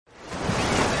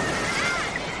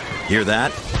Hear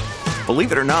that?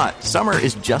 Believe it or not, summer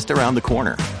is just around the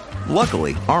corner.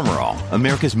 Luckily, Armor All,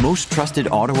 America's most trusted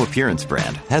auto appearance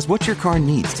brand, has what your car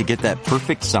needs to get that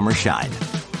perfect summer shine.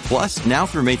 Plus, now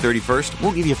through May 31st,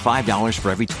 we'll give you $5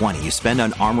 for every $20 you spend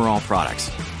on Armor All products.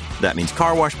 That means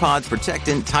car wash pods,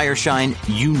 protectant, tire shine,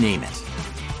 you name it.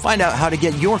 Find out how to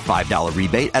get your $5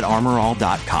 rebate at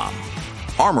armorall.com.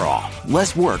 Armor All,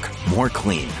 less work, more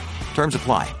clean. Terms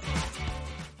apply.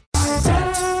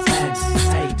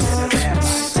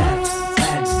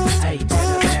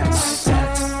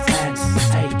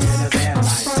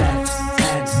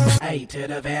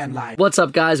 What's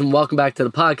up, guys, and welcome back to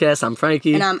the podcast. I'm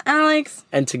Frankie. And I'm Alex.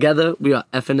 And together, we are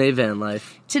F&A Van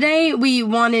Life. Today, we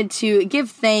wanted to give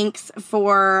thanks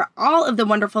for all of the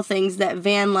wonderful things that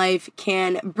van life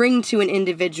can bring to an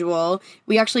individual.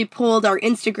 We actually pulled our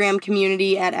Instagram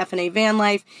community at F&A Van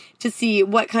Life to see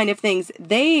what kind of things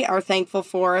they are thankful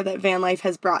for that van life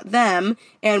has brought them.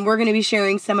 And we're going to be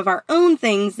sharing some of our own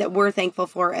things that we're thankful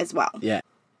for as well. Yeah.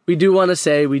 We do want to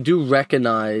say, we do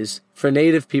recognize for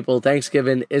Native people,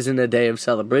 Thanksgiving isn't a day of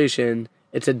celebration.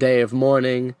 It's a day of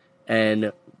mourning,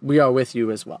 and we are with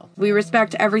you as well. We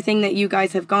respect everything that you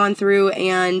guys have gone through,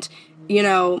 and, you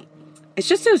know, it's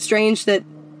just so strange that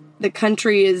the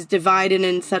country is divided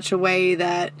in such a way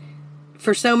that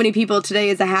for so many people today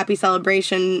is a happy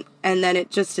celebration, and then it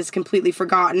just is completely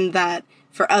forgotten that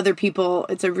for other people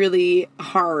it's a really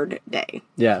hard day.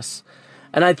 Yes.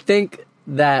 And I think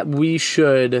that we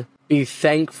should be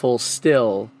thankful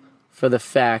still for the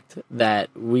fact that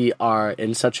we are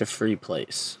in such a free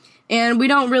place. And we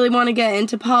don't really want to get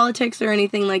into politics or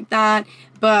anything like that,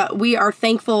 but we are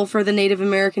thankful for the Native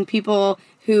American people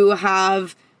who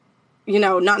have, you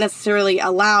know, not necessarily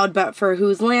allowed, but for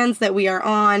whose lands that we are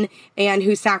on and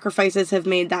whose sacrifices have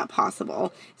made that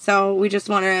possible. So we just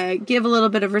want to give a little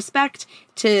bit of respect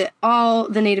to all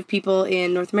the Native people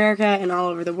in North America and all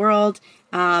over the world.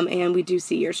 And we do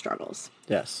see your struggles.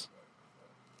 Yes.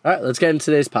 All right, let's get into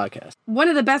today's podcast. One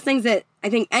of the best things that I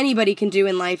think anybody can do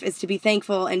in life is to be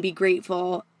thankful and be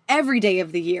grateful every day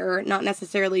of the year, not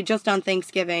necessarily just on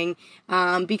Thanksgiving,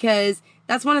 because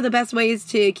that's one of the best ways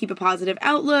to keep a positive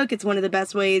outlook. It's one of the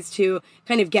best ways to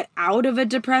kind of get out of a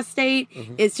depressed state,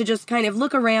 is to just kind of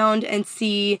look around and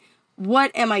see,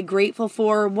 what am I grateful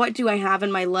for? What do I have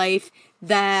in my life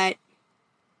that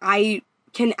I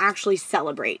can actually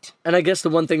celebrate? And I guess the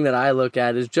one thing that I look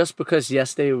at is just because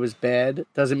yesterday was bad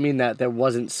doesn't mean that there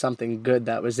wasn't something good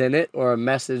that was in it or a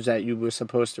message that you were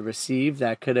supposed to receive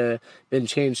that could have been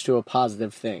changed to a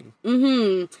positive thing.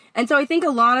 And so I think a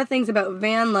lot of things about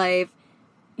van life,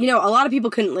 you know, a lot of people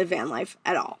couldn't live van life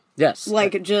at all. Yes.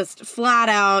 Like, just flat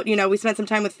out, you know, we spent some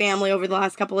time with family over the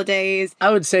last couple of days.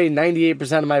 I would say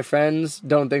 98% of my friends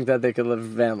don't think that they could live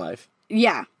van life.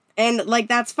 Yeah. And, like,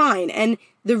 that's fine. And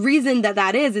the reason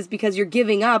that is because you're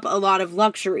giving up a lot of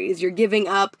luxuries. You're giving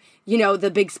up, you know, the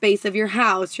big space of your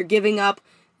house. You're giving up,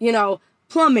 you know,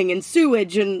 plumbing and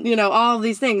sewage and, you know, all of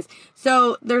these things.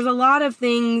 So there's a lot of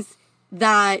things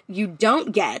that you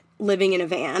don't get living in a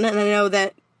van. And I know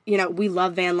that, you know, we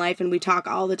love van life and we talk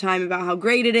all the time about how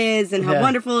great it is and how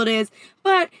wonderful it is.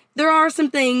 But there are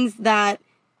some things that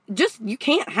just you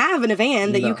can't have in a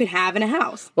van that you could have in a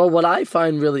house. Well, what I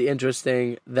find really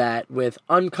interesting, that with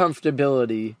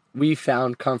uncomfortability, we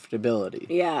found comfortability.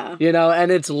 Yeah. You know,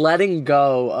 and it's letting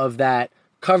go of that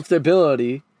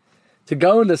comfortability to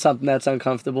go into something that's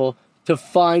uncomfortable to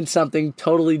find something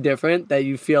totally different that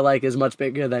you feel like is much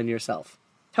bigger than yourself.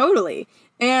 Totally.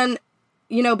 And,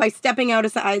 you know, by stepping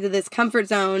outside of this comfort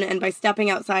zone and by stepping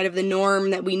outside of the norm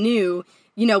that we knew,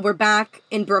 you know, we're back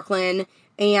in Brooklyn,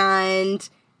 and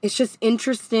it's just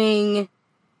interesting.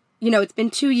 You know, it's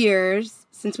been 2 years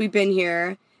since we've been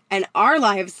here, and our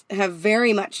lives have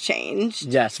very much changed.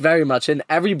 Yes, very much. And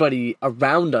everybody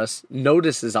around us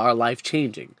notices our life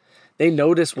changing. They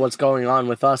notice what's going on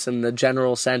with us in the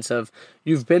general sense of,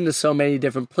 you've been to so many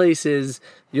different places.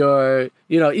 You're,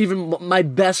 you know, even my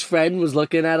best friend was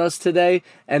looking at us today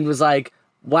and was like,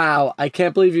 wow, I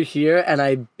can't believe you're here. And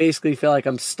I basically feel like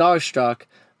I'm starstruck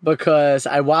because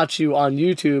I watch you on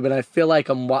YouTube and I feel like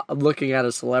I'm looking at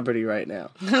a celebrity right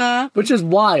now, which is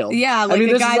wild. Yeah, like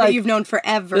a guy that you've known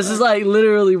forever. This is like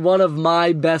literally one of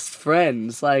my best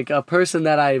friends, like a person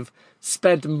that I've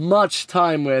spent much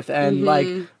time with and like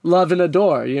love and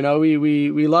adore. You know,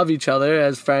 we love each other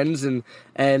as friends, and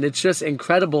it's just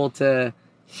incredible to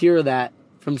hear that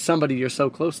from somebody you're so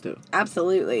close to.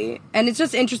 Absolutely. And it's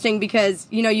just interesting because,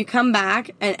 you know, you come back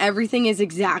and everything is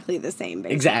exactly the same,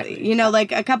 basically. Exactly. You know,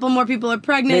 like a couple more people are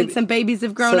pregnant, some babies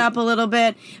have grown up a little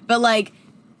bit, but like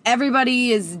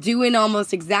everybody is doing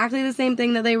almost exactly the same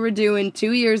thing that they were doing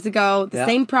 2 years ago, the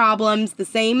same problems, the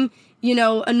same,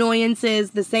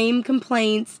 annoyances, the same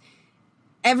complaints.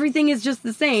 Everything is just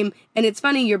the same. And it's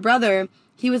funny, your brother,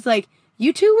 he was like,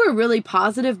 you two were really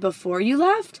positive before you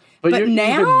left, but you're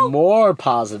now even more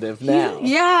positive now.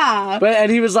 Yeah.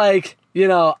 And he was like,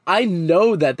 I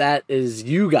know that is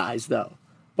you guys though.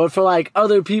 But for like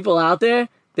other people out there,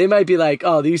 they might be like,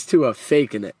 oh, these two are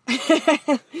faking it.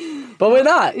 But we're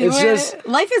not. It's just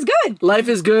life is good. Life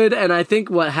is good, and I think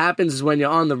what happens is when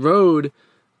you're on the road,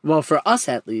 well, for us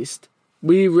at least,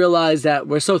 we realize that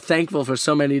we're so thankful for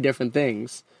so many different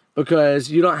things because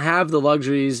you don't have the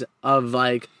luxuries of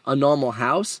like a normal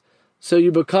house, so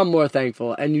you become more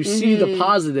thankful and you see the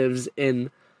positives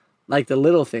in like the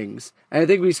little things. And I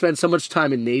think we spend so much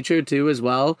time in nature too as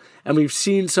well, and we've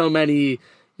seen so many,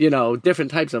 different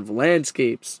types of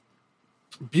landscapes,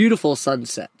 beautiful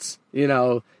sunsets,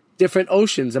 different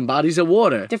oceans and bodies of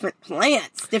water. Different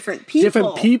plants, different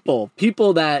people.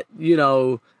 People that,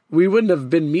 we wouldn't have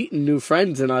been meeting new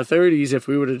friends in our 30s if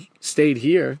we would have stayed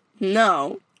here.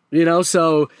 No.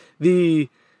 So and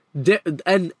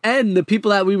the people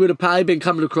that we would have probably been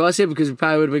coming across here because we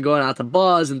probably would have been going out to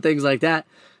bars and things like that,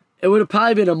 it would have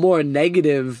probably been a more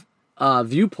negative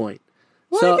viewpoint.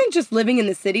 Well, I think just living in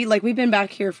the city, like we've been back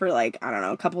here for like, I don't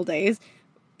know, a couple days.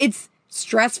 It's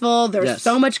stressful. There's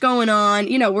so much going on.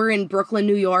 We're in Brooklyn,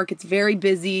 New York. It's very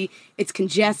busy. It's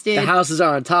congested. The houses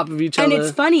are on top of each other. And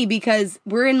it's funny because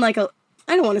we're in like I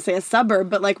don't want to say a suburb,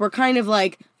 but like we're kind of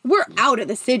like, we're out of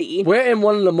the city. We're in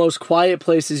one of the most quiet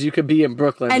places you could be in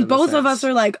Brooklyn. And both of us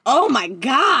are like, oh my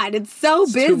God, it's so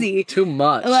busy. Too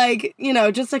much. Like,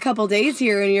 just a couple days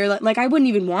here and you're like, I wouldn't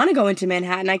even want to go into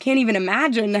Manhattan. I can't even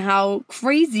imagine how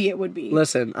crazy it would be.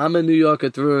 Listen, I'm a New Yorker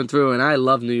through and through, and I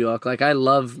love New York. Like, I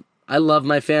love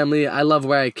my family. I love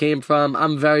where I came from.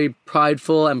 I'm very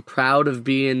prideful and proud of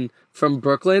being from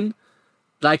Brooklyn,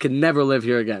 but I could never live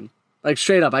here again. Like,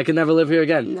 straight up, I could never live here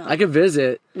again. No. I could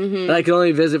visit, but I can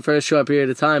only visit for a short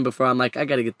period of time before I'm like, I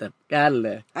gotta get the out of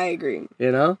there. I agree.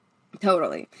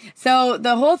 Totally. So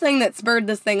the whole thing that spurred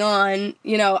this thing on,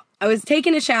 I was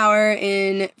taking a shower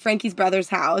in Frankie's brother's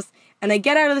house, and I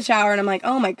get out of the shower, and I'm like,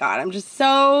 oh my God, I'm just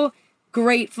so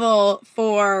grateful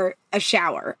for a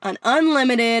shower. An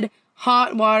unlimited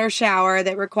hot water shower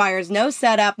that requires no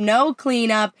setup, no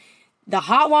cleanup. The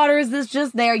hot water is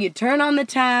just there. You turn on the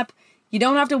tap. You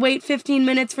don't have to wait 15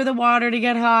 minutes for the water to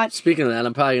get hot. Speaking of that,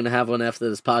 I'm probably going to have one after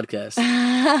this podcast.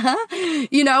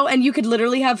 And you could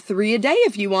literally have 3 a day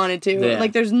if you wanted to. Yeah.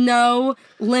 Like, there's no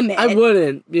limit. I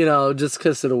wouldn't, just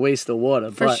because of the waste of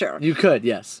water. For sure. You could,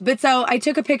 yes. But so I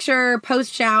took a picture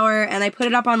post-shower, and I put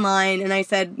it up online, and I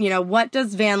said, what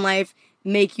does van life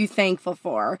make you thankful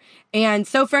for? And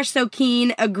So Fresh So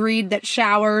Keen agreed that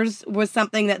showers was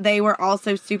something that they were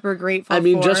also super grateful for. I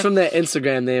mean, just from their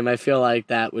Instagram name, I feel like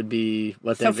that would be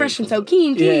what they're So Fresh and for. So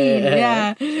Keen.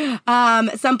 Yeah.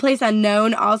 Someplace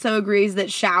Unknown also agrees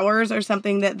that showers are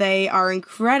something that they are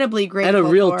incredibly grateful for. And a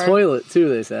real toilet, too,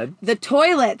 they said. The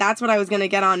toilet, that's what I was going to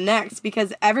get on next,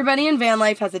 because everybody in van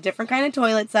life has a different kind of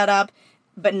toilet setup,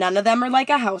 but none of them are like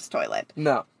a house toilet.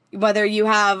 No. Whether you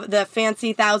have the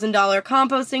fancy $1,000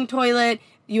 composting toilet,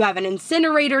 you have an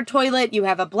incinerator toilet, you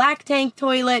have a black tank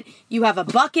toilet, you have a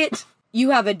bucket,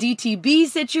 you have a DTB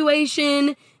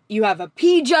situation, you have a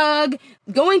pee jug.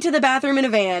 Going to the bathroom in a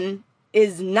van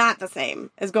is not the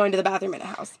same as going to the bathroom in a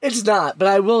house. It's not, but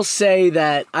I will say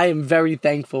that I am very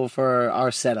thankful for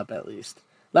our setup, at least.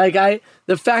 Like,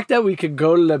 the fact that we could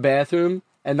go to the bathroom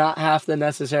and not have to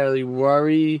necessarily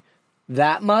worry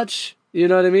that much, you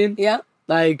know what I mean? Yeah.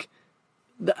 Like,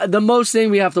 the most thing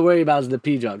we have to worry about is the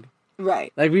pee jug.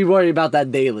 Right. Like, we worry about that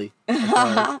daily.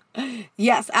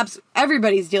 Yes,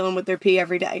 everybody's dealing with their pee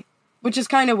every day, which is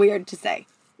kind of weird to say.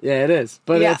 Yeah, it is.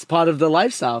 But Yeah. it's part of the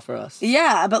lifestyle for us.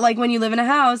 Yeah, but like when you live in a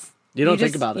house, You don't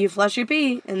think about it. You flush your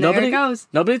pee, and there it goes.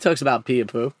 Nobody talks about pee and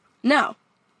poo. No,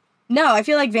 I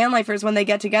feel like van lifers, when they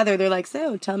get together, they're like,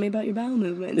 so, tell me about your bowel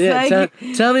movements. Yeah, Like,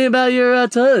 tell me about your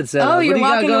toilet setup. oh, What you're do you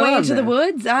got walking going away on into the there?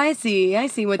 woods? I see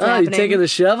what's Oh, happening. you taking the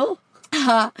shovel?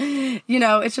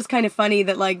 It's just kind of funny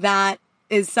that, like, that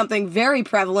is something very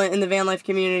prevalent in the van life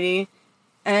community,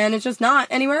 and it's just not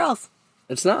anywhere else.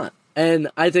 It's not. And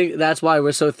I think that's why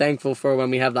we're so thankful for when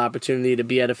we have the opportunity to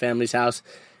be at a family's house.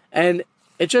 And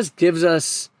it just gives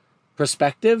us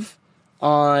perspective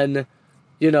on,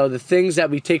 the things that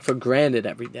we take for granted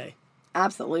every day.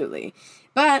 Absolutely.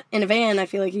 But in a van, I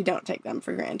feel like you don't take them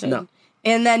for granted. No.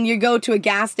 And then you go to a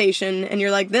gas station and you're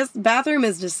like, this bathroom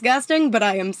is disgusting, but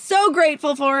I am so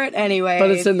grateful for it anyway. But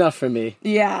it's enough for me.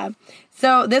 Yeah.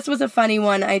 So this was a funny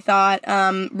one, I thought.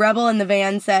 Rebel in the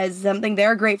van says something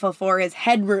they're grateful for is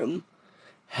headroom.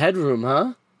 Headroom,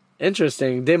 huh?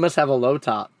 Interesting. They must have a low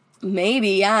top. Maybe,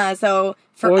 yeah. So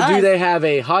for Or us, do they have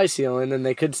a high ceiling and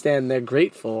they could stand there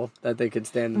grateful that they could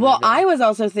stand in well, their van? I was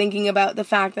also thinking about the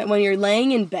fact that when you're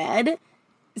laying in bed,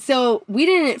 so we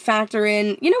didn't factor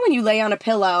in, you know, when you lay on a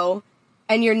pillow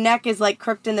and your neck is like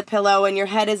crooked in the pillow and your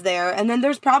head is there, and then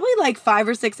there's probably like 5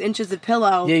 or 6 inches of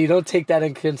pillow Yeah, you don't take that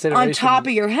in consideration. on top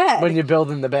of your head. when you're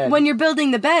building the bed. When you're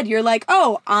building the bed, you're like,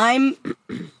 oh, I'm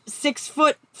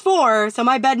 6'4", so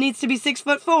my bed needs to be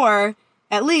 6'4",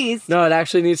 at least. No, it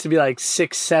actually needs to be like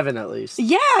 6'7" at least.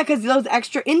 Yeah, because those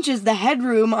extra inches, the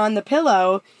headroom on the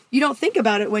pillow, you don't think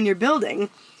about it when you're building.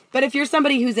 But if you're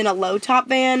somebody who's in a low top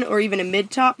van or even a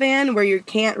mid top van where you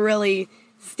can't really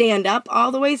stand up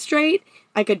all the way straight,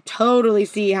 I could totally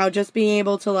see how just being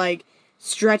able to like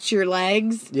stretch your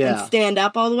legs and stand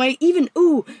up all the way, even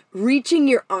reaching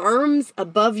your arms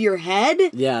above your head.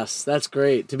 Yes, that's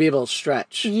great to be able to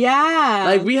stretch. Yeah.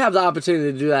 Like we have the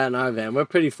opportunity to do that in our van. We're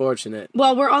pretty fortunate.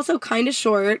 Well, we're also kind of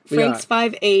short. Frank's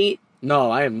 5'8".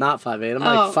 No, I am not 5'8". I'm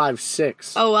like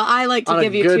 5'6". Oh, well, I like to On a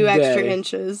give you good 2 extra day.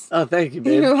 inches. Oh, thank you,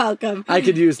 babe. You're welcome. I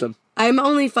could use them. I'm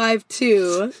only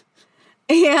 5'2",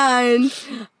 and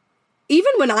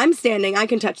even when I'm standing, I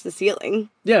can touch the ceiling.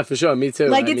 Yeah, for sure. Me too.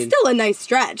 Like, it's still a nice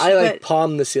stretch. I like but,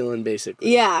 palm the ceiling,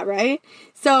 basically. yeah, right?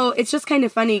 So, it's just kind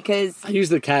of funny, because, I use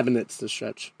the cabinets to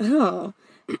stretch.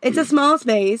 it's a small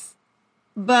space,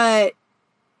 but,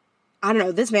 I don't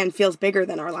know, this van feels bigger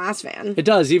than our last van. It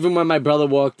does. Even when my brother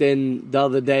walked in the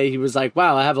other day, he was like,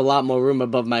 wow, I have a lot more room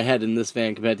above my head in this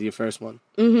van compared to your first one.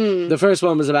 Mm-hmm. The first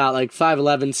one was about like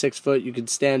 5'11", 6 foot. You could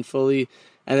stand fully.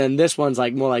 And then this one's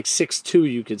like more like 6'2",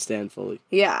 you could stand fully.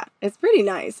 Yeah, it's pretty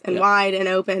nice and wide and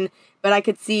open. But I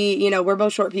could see, we're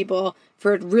both short people.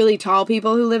 For really tall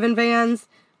people who live in vans,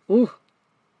 ooh.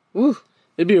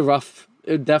 It'd be rough.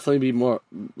 It'd definitely be more,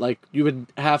 like, you would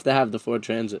have to have the Ford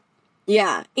Transit.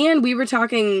 Yeah, and we were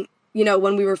talking,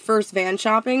 when we were first van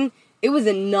shopping, it was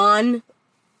a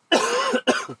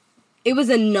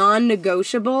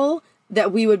non-negotiable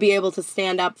that we would be able to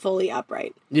stand up fully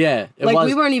upright. Yeah, it Like, was.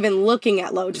 we weren't even looking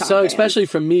at low top So vans. especially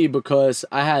for me, because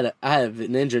I have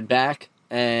an injured back,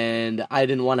 and I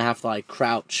didn't want to have to like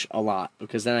crouch a lot,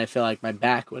 because then I feel like my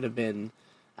back would have been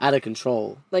out of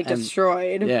control, like and,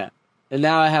 destroyed. Yeah, and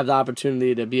now I have the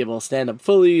opportunity to be able to stand up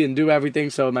fully and do everything.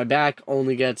 So my back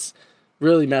only gets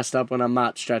really messed up when I'm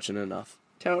not stretching enough.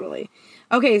 Totally.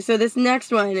 Okay, so this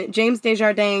next one, James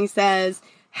Desjardins says,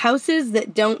 houses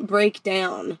that don't break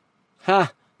down.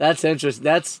 Ha, that's interesting.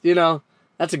 That's a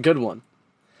good one.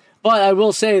 But I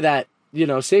will say that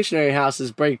stationary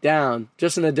houses break down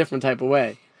just in a different type of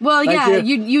way. Well, Like yeah,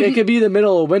 it could be the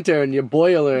middle of winter and your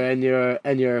boiler and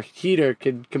your heater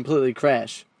could completely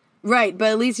crash. right, but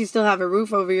at least you still have a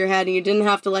roof over your head and you didn't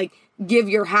have to, like, give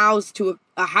your house to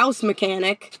a house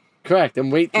mechanic. Correct,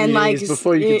 and wait 3 days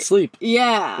before you could sleep.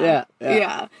 Yeah.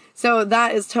 Yeah. So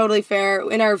that is totally fair.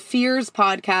 In our Fears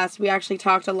podcast, we actually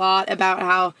talked a lot about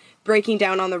how breaking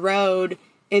down on the road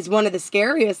is one of the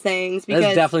scariest things because,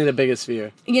 That's definitely the biggest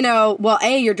fear. well,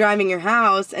 A, you're driving your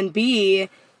house, and B,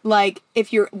 like,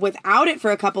 if you're without it for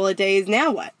a couple of days,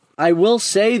 now what? I will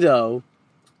say, though,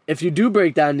 if you do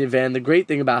break down your van, the great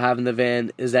thing about having the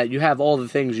van is that you have all the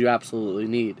things you absolutely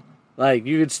need. Like,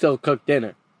 you could still cook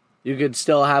dinner. You could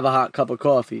still have a hot cup of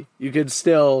coffee. You could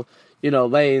still,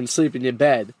 lay and sleep in your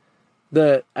bed.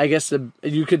 You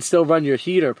could still run your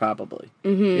heater probably.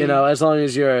 Mm-hmm. As long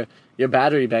as your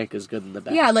battery bank is good in the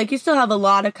back. Yeah, like, you still have a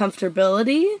lot of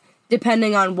comfortability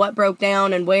depending on what broke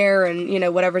down and where and,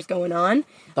 whatever's going on.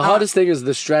 The hardest thing is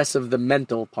the stress of the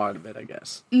mental part of it, I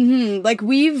guess. Mm-hmm. Like,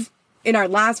 we've, in our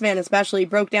last van especially,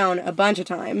 broke down a bunch of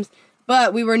times,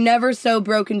 but we were never so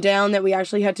broken down that we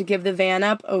actually had to give the van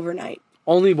up overnight.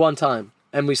 Only one time,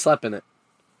 and we slept in it.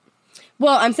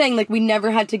 Well, I'm saying, like, we never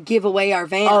had to give away our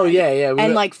van. Oh, yeah.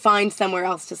 And, like, find somewhere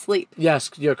else to sleep. Yes,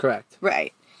 you're correct.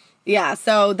 Right. Yeah,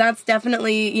 so that's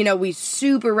definitely, we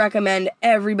super recommend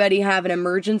everybody have an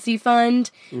emergency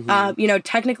fund. Mm-hmm.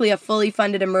 Technically a fully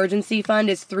funded emergency fund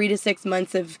is 3 to 6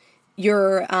 months of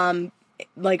your,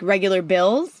 regular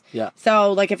bills. Yeah.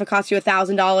 So, like, if it costs you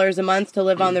 $1,000 a month to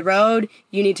live on the road,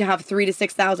 you need to have $3,000 to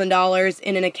 $6,000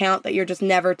 in an account that you're just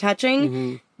never touching.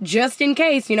 Mm-hmm. Just in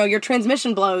case, your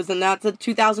transmission blows and that's a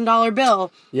 $2,000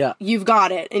 bill. Yeah. You've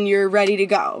got it and you're ready to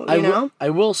go,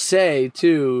 I will say,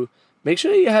 too, make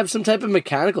sure you have some type of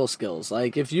mechanical skills.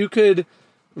 Like, if you could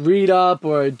read up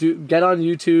or get on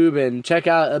YouTube and check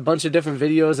out a bunch of different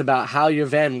videos about how your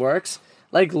van works,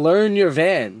 like, learn your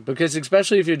van. Because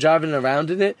especially if you're driving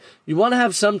around in it, you want to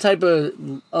have some type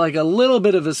of, like, a little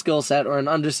bit of a skill set or an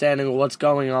understanding of what's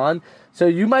going on. So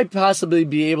you might possibly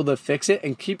be able to fix it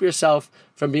and keep yourself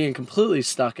from being completely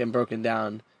stuck and broken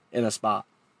down in a spot.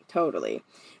 Totally.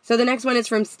 So the next one is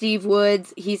from Steve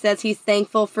Woods. He says he's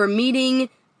thankful for meeting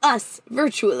us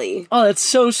virtually. Oh, that's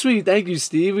so sweet. Thank you,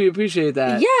 Steve. We appreciate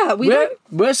that. Yeah,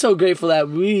 we're so grateful that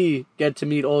we get to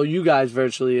meet all you guys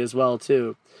virtually as well,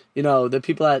 too. You know, the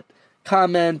people that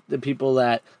comment, the people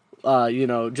that,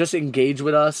 just engage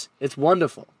with us. It's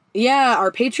wonderful. Yeah,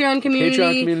 our Patreon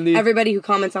community, everybody who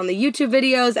comments on the YouTube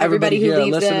videos, everybody who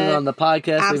leaves listening on the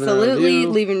podcast, absolutely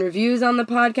leaving reviews on the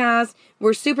podcast.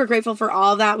 We're super grateful for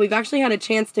all that. We've actually had a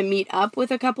chance to meet up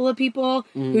with a couple of people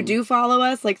who do follow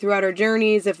us, like throughout our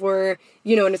journeys. If we're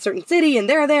in a certain city and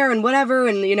they're there and whatever,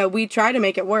 and we try to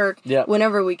make it work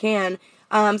whenever we can.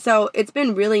 So it's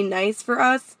been really nice for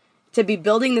us to be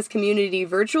building this community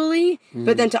virtually,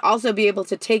 but then to also be able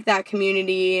to take that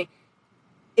community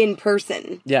in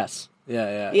person. Yes.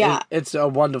 Yeah. It's a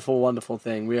wonderful, wonderful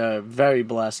thing. We are very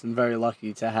blessed and very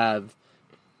lucky to have,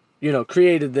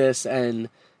 created this and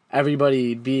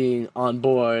everybody being on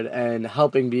board and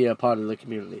helping be a part of the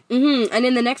community. Mm-hmm. And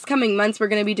in the next coming months, we're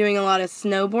going to be doing a lot of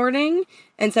snowboarding.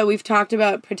 And so we've talked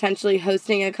about potentially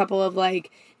hosting a couple of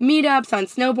meetups on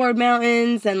snowboard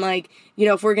mountains. And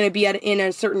if we're going to be in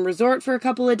a certain resort for a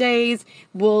couple of days,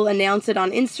 we'll announce it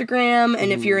on Instagram.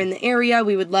 And if you're in the area,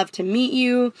 we would love to meet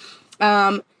you.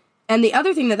 And the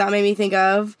other thing that made me think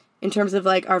of in terms of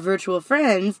our virtual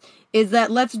friends is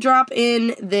that let's drop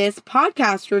in this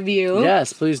podcast review.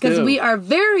 Yes, please do. Because we are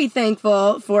very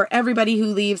thankful for everybody who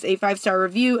leaves a 5-star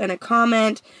review and a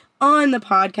comment on the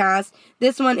podcast.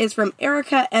 This one is from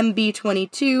Erica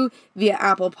MB22 via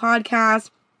Apple Podcasts.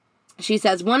 She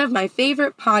says, one of my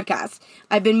favorite podcasts.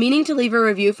 I've been meaning to leave a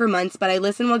review for months, but I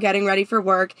listen while getting ready for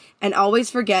work and always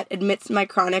forget amidst my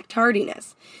chronic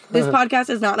tardiness. This podcast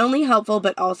is not only helpful,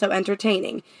 but also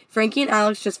entertaining. Frankie and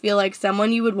Alex just feel like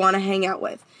someone you would want to hang out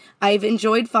with. I've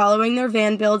enjoyed following their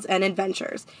van builds and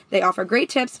adventures. They offer great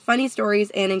tips, funny stories,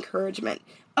 and encouragement.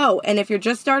 Oh, and if you're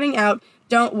just starting out,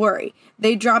 don't worry.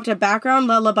 They dropped the background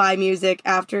lullaby music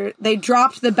after a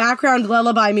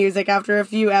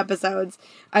few episodes.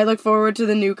 I look forward to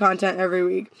the new content every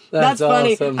week. That's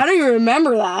funny. Awesome. I don't even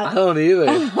remember that. I don't either.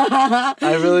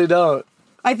 I really don't.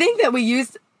 I think that we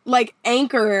used,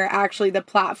 Anchor, actually, the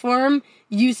platform,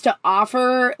 used to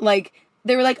offer,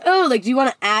 they were do you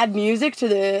want to add music to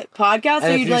the podcast?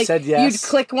 And so you said yes. You'd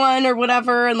click one or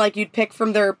whatever, and you'd pick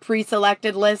from their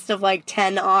pre-selected list of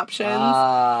 10 options.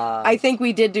 I think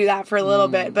we did do that for a little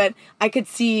bit, but I could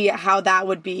see how that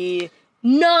would be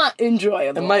not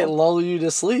enjoyable. It might lull you to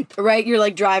sleep. Right? You're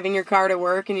driving your car to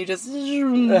work and you just off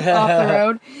the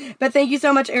road. But thank you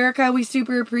so much, Erica. We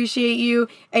super appreciate you.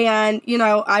 And,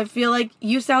 I feel like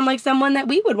you sound like someone that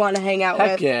we would want to hang out with.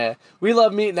 Heck yeah. We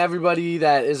love meeting everybody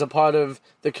that is a part of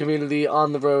the community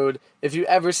on the road. If you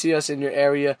ever see us in your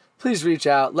area, please reach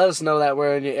out. Let us know that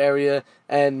we're in your area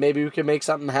and maybe we can make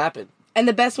something happen. And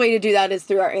the best way to do that is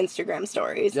through our Instagram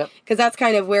stories. Yep. Because that's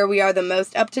kind of where we are the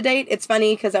most up to date. It's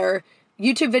funny because our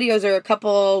YouTube videos are a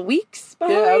couple weeks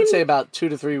behind. Yeah, I would say about 2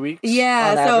 to 3 weeks.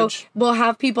 Yeah, on average. We'll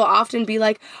have people often be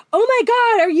like, oh my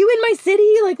God, are you in my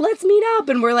city? Let's meet up.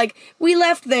 And we're we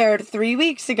left there 3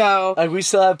 weeks ago. We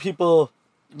still have people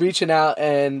reaching out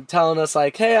and telling us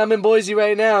hey, I'm in Boise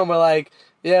right now. And we're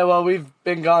yeah, well, we've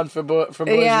been gone from Boise for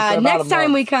about a month. Next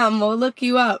time we come, we'll look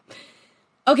you up.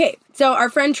 Okay, so our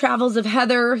friend Travels of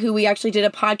Heather, who we actually did a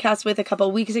podcast with a couple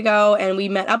weeks ago, and we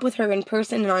met up with her in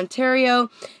person in Ontario,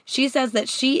 she says that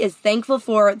she is thankful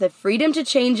for the freedom to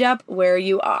change up where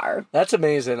you are. That's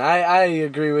amazing. I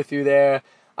agree with you there.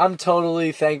 I'm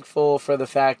totally thankful for the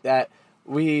fact that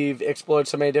we've explored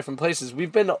so many different places.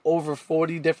 We've been to over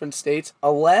 40 different states,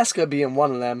 Alaska being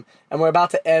one of them, and we're about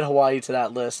to add Hawaii to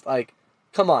that list.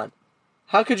 Come on.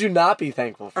 How could you not be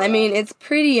thankful for that? I mean, it's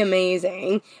pretty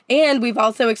amazing. And we've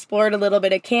also explored a little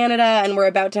bit of Canada, and we're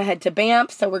about to head to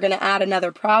Banff, so we're going to add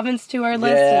another province to our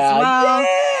list as well.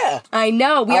 Yeah! I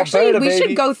know. We Alberta,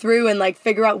 should go through and,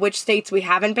 figure out which states we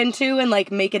haven't been to and,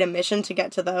 make it a mission to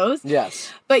get to those.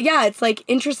 Yes. But, yeah, it's,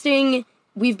 interesting.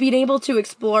 We've been able to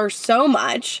explore so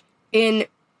much in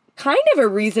kind of a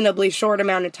reasonably short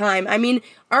amount of time. I mean,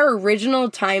 our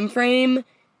original time frame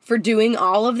for doing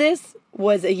all of this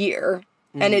was a year.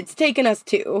 And it's taken us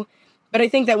 2. But I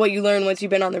think that what you learn once you've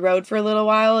been on the road for a little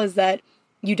while is that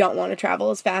you don't want to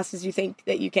travel as fast as you think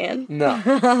that you can.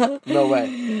 No. No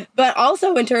way. But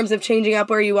also in terms of changing up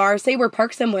where you are, say we're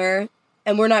parked somewhere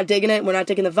and we're not digging it, we're not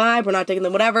digging the vibe, we're not digging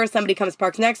the whatever, somebody comes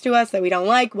parks next to us that we don't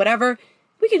like, whatever,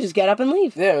 we can just get up and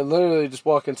leave. Yeah, literally just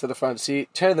walk into the front seat,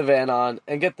 turn the van on,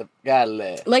 and get the guy to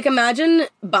lay. Imagine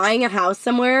buying a house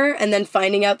somewhere and then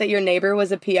finding out that your neighbor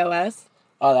was a POS.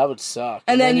 Oh, that would suck.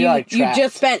 And then you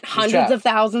just spent hundreds of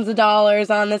thousands of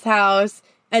dollars on this house,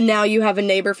 and now you have a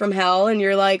neighbor from hell, and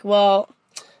you're like, well...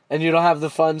 And you don't have the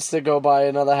funds to go buy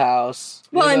another house.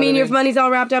 Well, I mean, your money's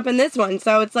all wrapped up in this one,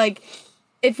 so it's like,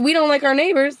 if we don't like our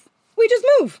neighbors, we just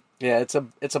move. Yeah, it's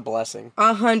a blessing.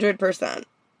 100%.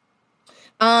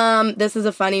 This is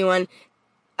a funny one.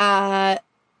 I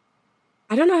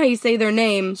don't know how you say their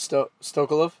name.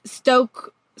 Stokelov?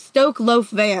 Stoke Loaf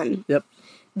Van. Yep.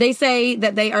 They say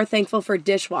that they are thankful for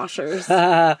dishwashers.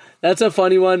 That's a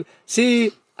funny one.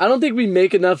 See, I don't think we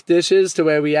make enough dishes to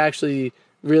where we actually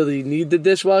really need the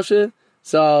dishwasher.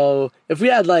 So if we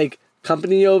had like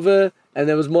company over and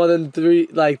there was more than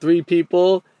three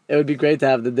people, it would be great to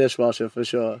have the dishwasher for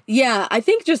sure. Yeah, I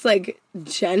think just like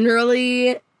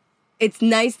generally, it's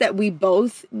nice that we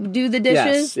both do the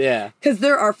dishes. Yes, yeah. Because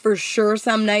there are for sure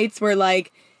some nights where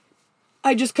like,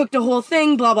 I just cooked a whole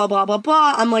thing, blah, blah, blah, blah,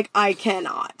 blah. I'm like, I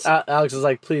cannot. Alex is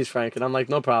like, please, Frank. And I'm like,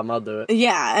 no problem, I'll do it.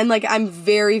 Yeah, and like, I'm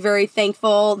very, very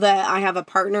thankful that I have a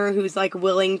partner who's like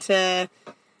willing to,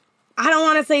 I don't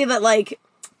want to say that like,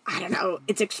 I don't know,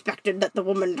 it's expected that the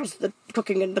woman does the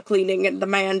cooking and the cleaning and the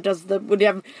man does the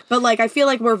whatever. But like, I feel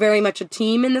like we're very much a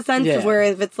team in the sense of where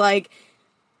if it's like,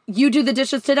 you do the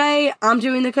dishes today, I'm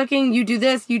doing the cooking, you do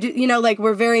this, you know, like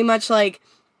we're very much like,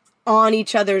 on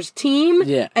each other's team.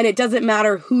 Yeah. And it doesn't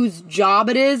matter whose job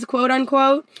it is, quote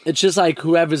unquote. It's just like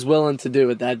whoever's willing to do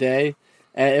it that day.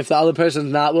 And if the other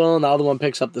person's not willing, the other one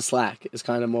picks up the slack is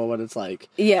kind of more what it's like.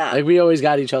 Yeah. Like we always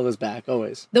got each other's back,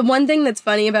 always. The one thing that's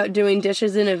funny about doing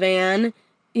dishes in a van,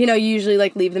 you know, you usually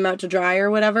like leave them out to dry or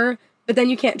whatever, but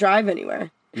then you can't drive anywhere.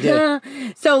 Yeah.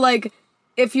 So like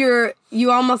if you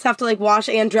almost have to like wash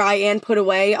and dry and put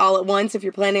away all at once if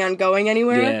you're planning on going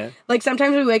anywhere. Yeah. Like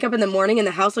sometimes we wake up in the morning and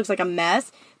the house looks like a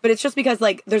mess, but it's just because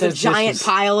like there's a giant dishes.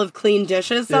 pile of clean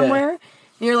dishes somewhere. And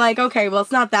you're like, okay, well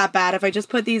it's not that bad. If I just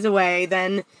put these away,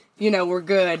 then, you know, we're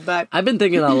good. But I've been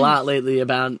thinking a lot lately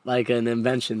about like an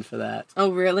invention for that.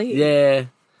 oh really? Yeah.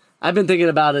 I've been thinking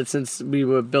about it since we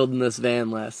were building this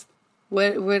van last.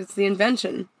 What's the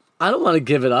invention? I don't want to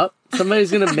give it up.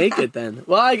 Somebody's going to make it then.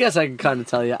 Well, I guess I can kind of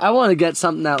tell you. I want to get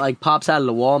something that like pops out of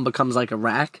the wall and becomes like a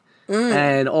rack.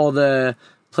 And all the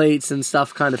plates and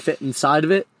stuff kind of fit inside of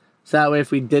it. So that way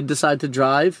if we did decide to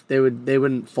drive, they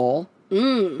wouldn't fall.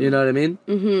 You know what I mean?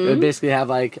 Mm-hmm. It would basically have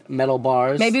like metal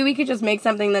bars. Maybe we could just make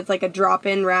something that's like a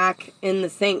drop-in rack in the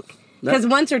sink. Because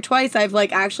once or twice I've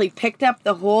like actually picked up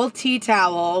the whole tea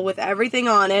towel with everything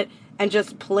on it and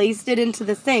just placed it into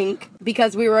the sink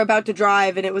because we were about to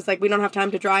drive and it was like, we don't have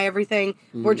time to dry everything.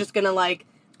 We're just going to like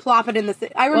plop it in the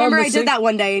sink. I remember I did that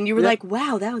one day and you were like,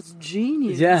 wow, that was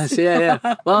genius. Yes,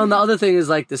 yeah. Well, and the other thing is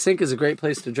like the sink is a great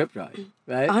place to drip dry,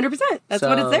 right? 100%. That's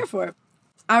what it's there for.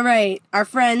 All right. Our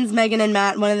friends, Megan and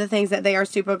Matt, one of the things that they are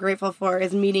super grateful for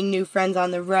is meeting new friends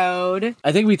on the road.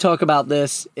 I think we talk about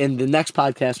this in the next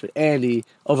podcast with Andy,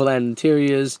 Overland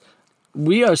Interiors.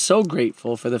 We are so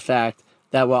grateful for the fact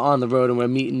that we're on the road and we're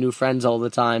meeting new friends all the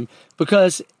time.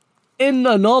 Because in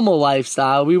a normal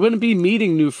lifestyle, we wouldn't be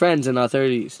meeting new friends in our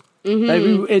 30s.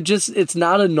 Mm-hmm. Like it's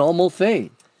not a normal thing.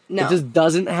 No. It just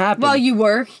doesn't happen. Well, you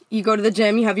work, you go to the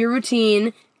gym, you have your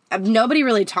routine. Nobody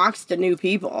really talks to new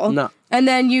people. No. And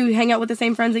then you hang out with the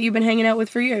same friends that you've been hanging out with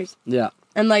for years. Yeah.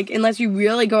 And like, unless you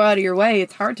really go out of your way,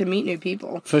 it's hard to meet new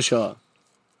people. For sure.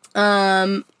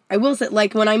 I will say,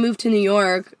 like, when I moved to New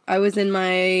York, I was in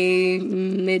my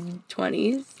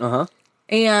mid-20s. Uh-huh.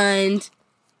 And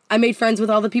I made friends with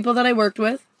all the people that I worked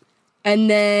with. And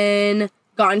then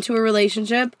got into a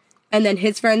relationship. And then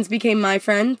his friends became my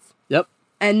friends. Yep.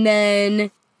 And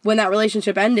then when that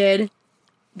relationship ended,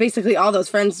 basically all those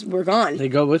friends were gone. They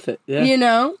go with it, yeah. You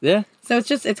know? Yeah. So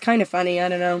it's kind of funny, I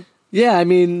don't know. Yeah, I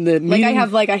mean... I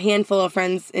have, like, a handful of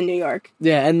friends in New York.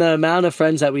 Yeah, and the amount of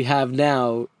friends that we have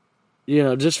now, you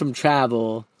know, just from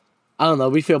travel, I don't know,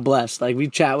 we feel blessed. Like, we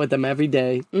chat with them every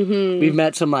day. Mm-hmm. We've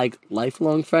met some, like,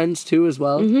 lifelong friends, too, as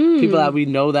well. Mm-hmm. People that we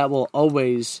know that we'll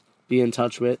always be in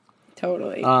touch with.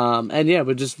 Totally. And yeah,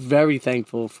 we're just very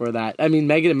thankful for that. I mean,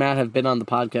 Megan and Matt have been on the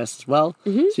podcast as well,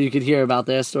 so you could hear about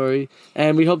their story.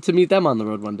 And we hope to meet them on the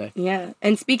road one day. Yeah.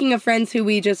 And speaking of friends who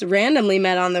we just randomly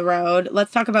met on the road,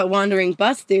 let's talk about Wandering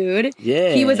Bus Dude.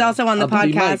 Yeah. He was also on the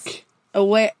podcast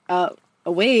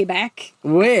way back.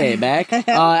 Way back.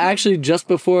 Actually, just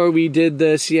before we did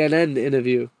the CNN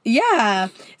interview. Yeah.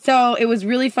 So it was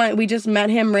really fun. We just met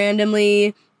him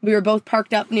randomly. We were both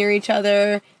parked up near each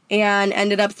other. And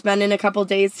ended up spending a couple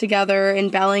days together in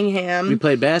Bellingham. We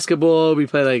played basketball. We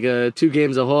played like 2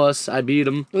 games of horse. I beat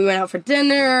him. We went out for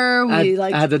dinner.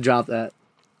 I had to drop that.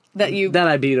 that you... That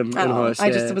I beat him in horse. I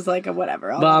yeah. just was like,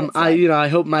 whatever. But I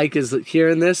hope Mike is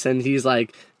hearing this and he's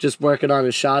like just working on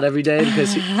his shot every day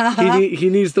because he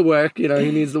needs the work. He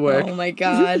needs the work. Oh my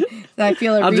God. I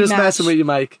feel a I'm rematch. just messing with you,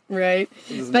 Mike. Right.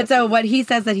 But so what he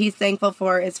says that he's thankful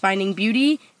for is finding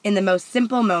beauty in the most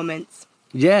simple moments.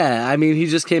 Yeah, I mean, he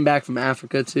just came back from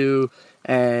Africa too,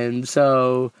 and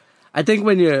so I think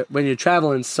when you're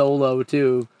traveling solo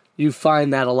too, you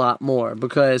find that a lot more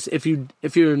because if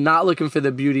you're not looking for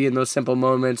the beauty in those simple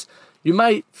moments, you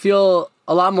might feel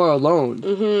a lot more alone,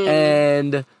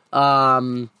 and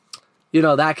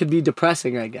that could be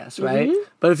depressing, I guess, right?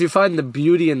 But if you find the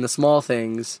beauty in the small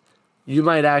things, you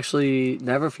might actually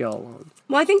never feel alone.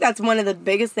 Well, I think that's one of the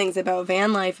biggest things about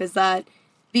van life is that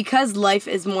because life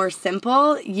is more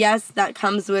simple, yes, that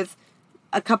comes with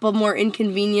a couple more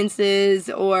inconveniences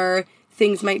or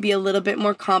things might be a little bit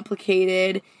more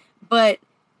complicated, but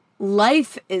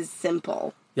life is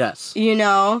simple. Yes.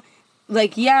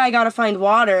 Like, yeah, I gotta find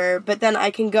water, but then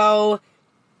I can go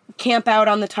camp out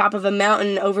on the top of a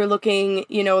mountain overlooking,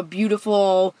 a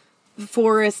beautiful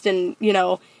forest and,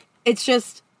 it's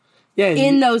just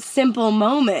in those simple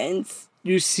moments.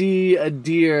 You see a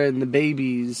deer and the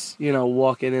babies,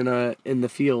 walking in the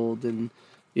field and,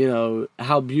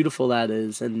 how beautiful that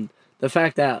is. And the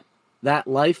fact that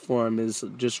life form is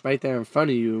just right there in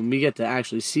front of you and we get to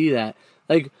actually see that.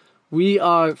 Like, we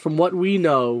are, from what we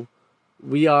know,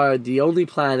 we are the only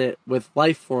planet with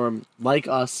life form like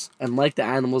us and like the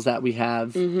animals that we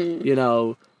have,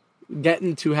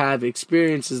 getting to have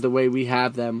experiences the way we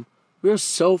have them. We're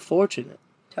so fortunate.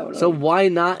 Totally. So why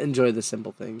not enjoy the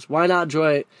simple things? Why not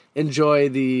enjoy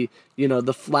the,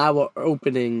 the flower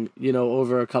opening,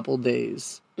 over a couple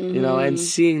days, and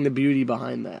seeing the beauty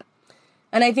behind that.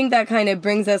 And I think that kind of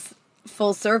brings us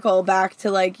full circle back to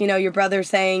like, your brother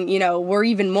saying, we're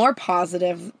even more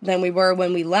positive than we were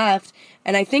when we left.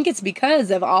 And I think it's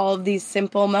because of all of these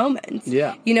simple moments.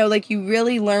 Yeah. Like you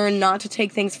really learn not to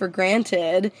take things for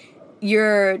granted.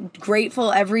 You're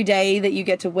grateful every day that you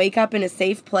get to wake up in a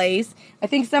safe place. I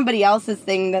think somebody else's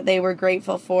thing that they were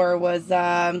grateful for was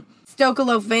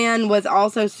Stokolo Van was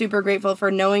also super grateful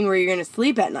for knowing where you're going to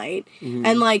sleep at night.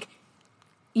 And like,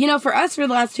 for us for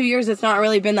the last 2 years, it's not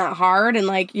really been that hard. And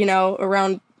like,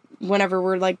 around whenever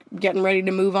we're like getting ready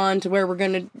to move on to where we're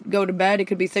going to go to bed, it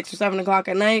could be 6 or 7 o'clock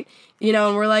at night,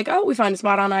 and we're like, oh, we find a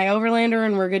spot on iOverlander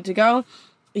and we're good to go.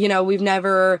 We've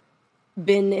never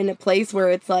been in a place where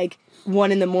it's like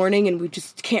 1 a.m. and we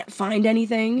just can't find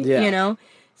anything,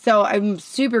 So I'm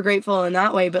super grateful in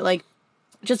that way. But like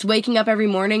just waking up every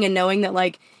morning and knowing that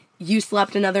like you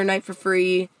slept another night for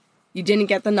free, you didn't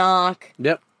get the knock.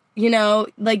 Yep.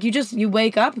 Like you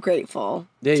wake up grateful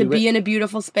to be in a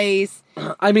beautiful space.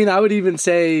 I mean, I would even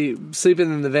say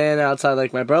sleeping in the van outside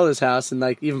like my brother's house and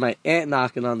like even my aunt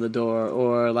knocking on the door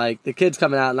or like the kids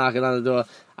coming out knocking on the door.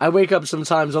 I wake up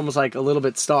sometimes almost like a little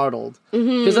bit startled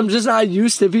because I'm just not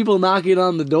used to people knocking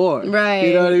on the door. Right.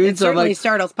 You know what I mean? It certainly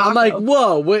startles Paco. I'm like,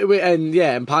 whoa, wait,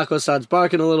 and Paco starts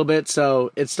barking a little bit,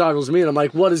 so it startles me, and I'm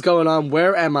like, what is going on?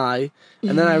 Where am I?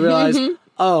 And then I realize,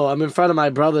 oh, I'm in front of my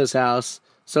brother's house.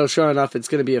 So sure enough, it's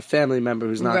going to be a family member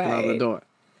who's knocking on the door.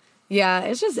 Yeah,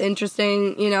 it's just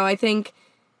interesting. I think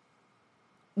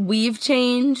we've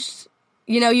changed.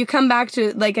 You come back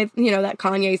to, like, that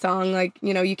Kanye song, like,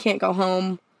 you can't go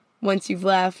home once you've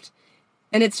left.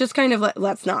 And it's just kind of like,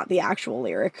 that's not the actual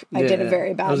lyric. I did a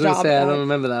very bad job. I was going to say, I don't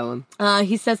remember that one.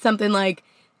 He says something like,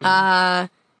 I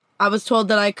was told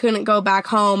that I couldn't go back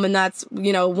home, and that's,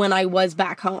 when I was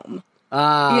back home.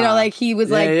 Like he was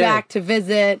back to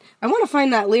visit. I want to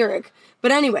find that lyric.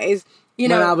 But anyways,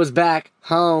 when I was back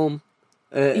home.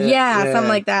 Something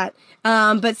like that.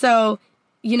 But so,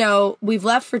 we've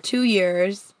left for 2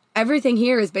 years. Everything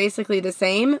here is basically the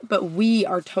same, but we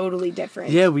are totally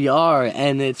different. Yeah, we are.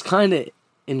 And it's kind of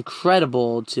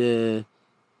incredible to,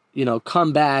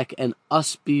 come back and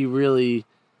us be really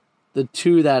the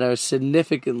two that are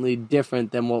significantly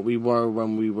different than what we were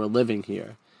when we were living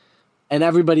here. And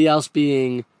everybody else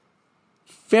being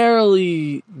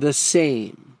fairly the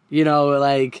same.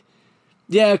 A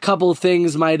couple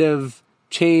things might have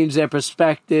changed their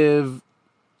perspective.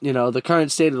 The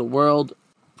current state of the world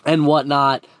and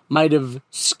whatnot might have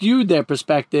skewed their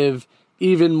perspective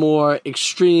even more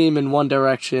extreme in one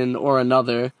direction or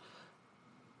another.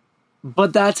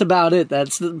 But that's about it.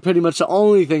 That's pretty much the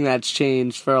only thing that's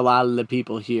changed for a lot of the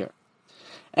people here.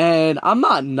 And I'm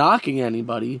not knocking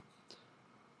anybody.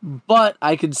 But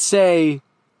I could say,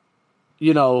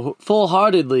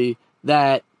 full-heartedly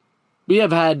that we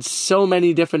have had so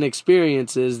many different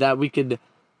experiences that we could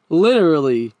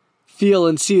literally feel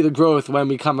and see the growth when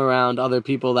we come around other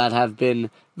people that have been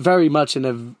very much in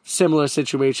a similar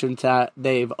situation that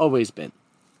they've always been.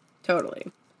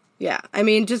 Totally. Yeah. I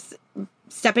mean, just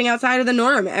stepping outside of the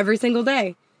norm every single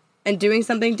day and doing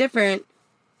something different,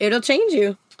 it'll change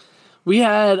you. We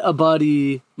had a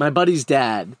buddy, my buddy's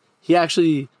dad, he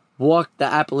actually walked the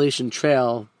Appalachian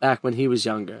Trail back when he was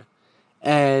younger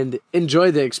and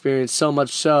enjoyed the experience so much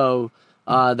so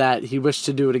that he wished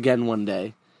to do it again one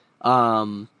day.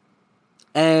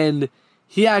 And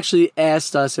he actually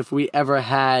asked us if we ever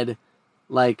had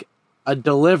like a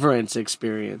deliverance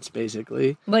experience,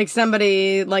 basically. Like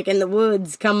somebody like in the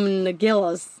woods coming to kill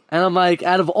us. And I'm like,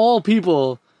 out of all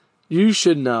people, you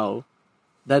should know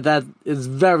that is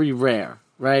very rare,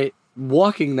 right?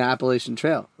 Walking the Appalachian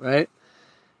Trail, right?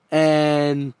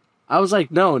 And I was like,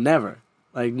 no, never.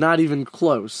 Like, not even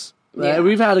close. Right? Yeah.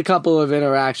 We've had a couple of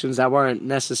interactions that weren't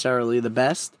necessarily the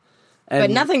best. And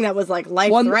But nothing that was like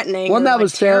life-threatening one or that like,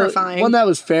 was terrifying. One that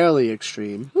was fairly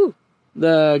extreme. Whew.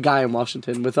 The guy in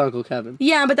Washington with Uncle Kevin.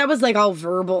 Yeah, but that was like all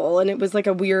verbal, and it was like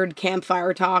a weird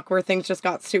campfire talk where things just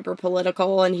got super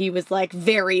political, and he was like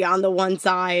very on the one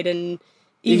side, and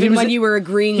even when you were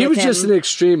agreeing with him. He was just an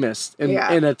extremist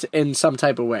Yeah. in some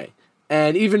type of way.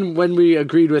 And even when we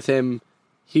agreed with him,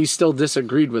 he still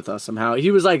disagreed with us somehow. He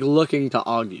was like looking to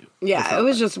argue. Yeah, it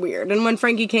was just weird. And when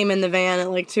Frankie came in the van at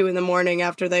like 2 a.m.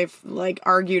 after they've like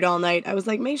argued all night, I was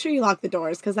like, make sure you lock the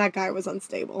doors because that guy was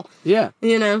unstable. Yeah.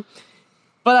 You know?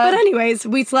 But anyways,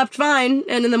 we slept fine,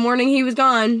 and in the morning he was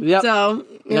gone. Yep. So,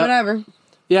 whatever.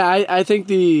 Yeah, I think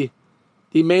the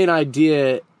main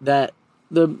idea that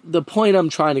the point I'm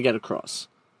trying to get across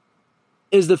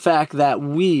is the fact that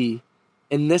we,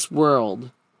 in this world,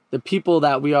 the people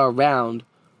that we are around,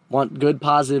 want good,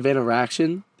 positive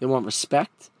interaction. They want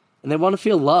respect, and they want to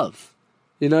feel love.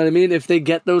 You know what I mean? If they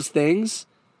get those things,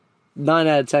 9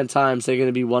 out of 10 times they're going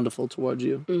to be wonderful towards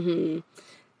you. Mm-hmm.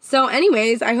 So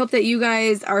anyways, I hope that you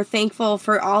guys are thankful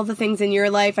for all the things in your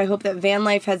life. I hope that van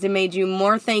life has made you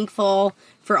more thankful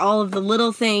for all of the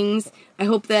little things. I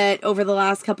hope that over the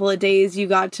last couple of days you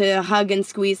got to hug and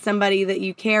squeeze somebody that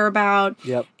you care about.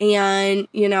 Yep. And,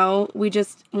 we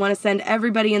just want to send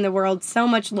everybody in the world so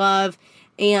much love,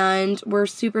 and we're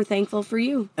super thankful for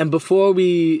you. And before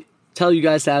we tell you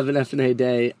guys to have an F&A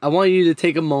day, I want you to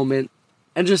take a moment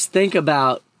and just think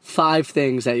about 5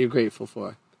 things that you're grateful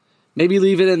for. Maybe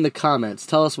leave it in the comments.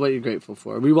 Tell us what you're grateful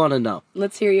for. We want to know.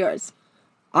 Let's hear yours.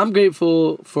 I'm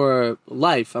grateful for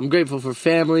life. I'm grateful for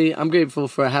family. I'm grateful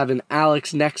for having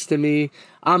Alex next to me.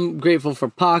 I'm grateful for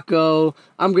Paco.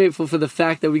 I'm grateful for the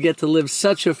fact that we get to live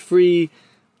such a free,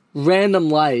 random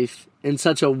life in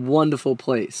such a wonderful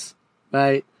place,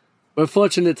 right? We're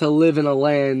fortunate to live in a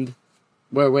land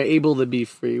where we're able to be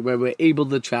free, where we're able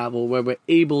to travel, where we're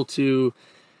able to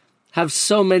have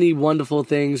so many wonderful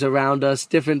things around us,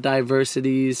 different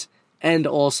diversities, and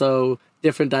also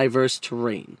different diverse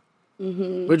terrain.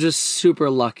 Mm-hmm. We're just super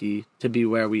lucky to be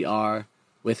where we are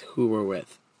with who we're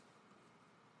with.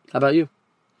 How about you?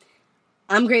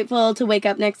 I'm grateful to wake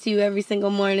up next to you every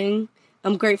single morning.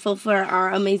 I'm grateful for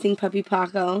our amazing puppy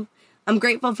Paco. I'm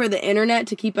grateful for the internet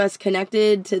to keep us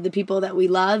connected to the people that we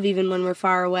love, even when we're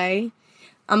far away.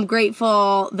 I'm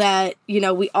grateful that,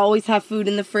 we always have food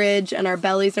in the fridge and our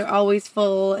bellies are always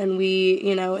full, and we,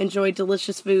 enjoy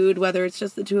delicious food, whether it's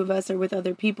just the two of us or with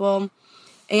other people.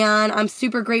 And I'm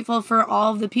super grateful for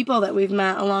all of the people that we've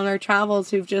met along our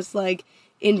travels who've just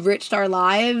enriched our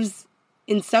lives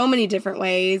in so many different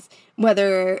ways,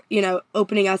 whether,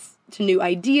 opening us to new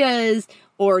ideas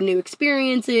or new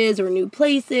experiences or new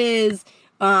places.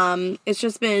 It's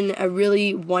just been a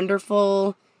really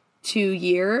wonderful 2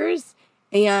 years.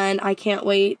 And I can't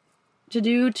wait to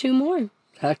do 2 more.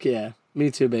 Heck yeah.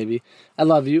 Me too, baby. I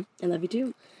love you. I love you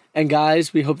too. And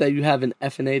guys, we hope that you have an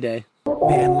F&A day.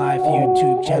 Van Life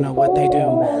YouTube channel, what they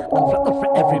do.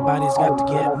 Everybody's got to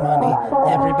get money.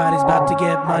 Everybody's about to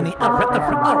get money.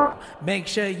 Make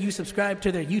sure you subscribe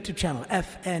to their YouTube channel,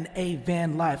 FNA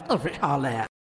Van Life. Holla.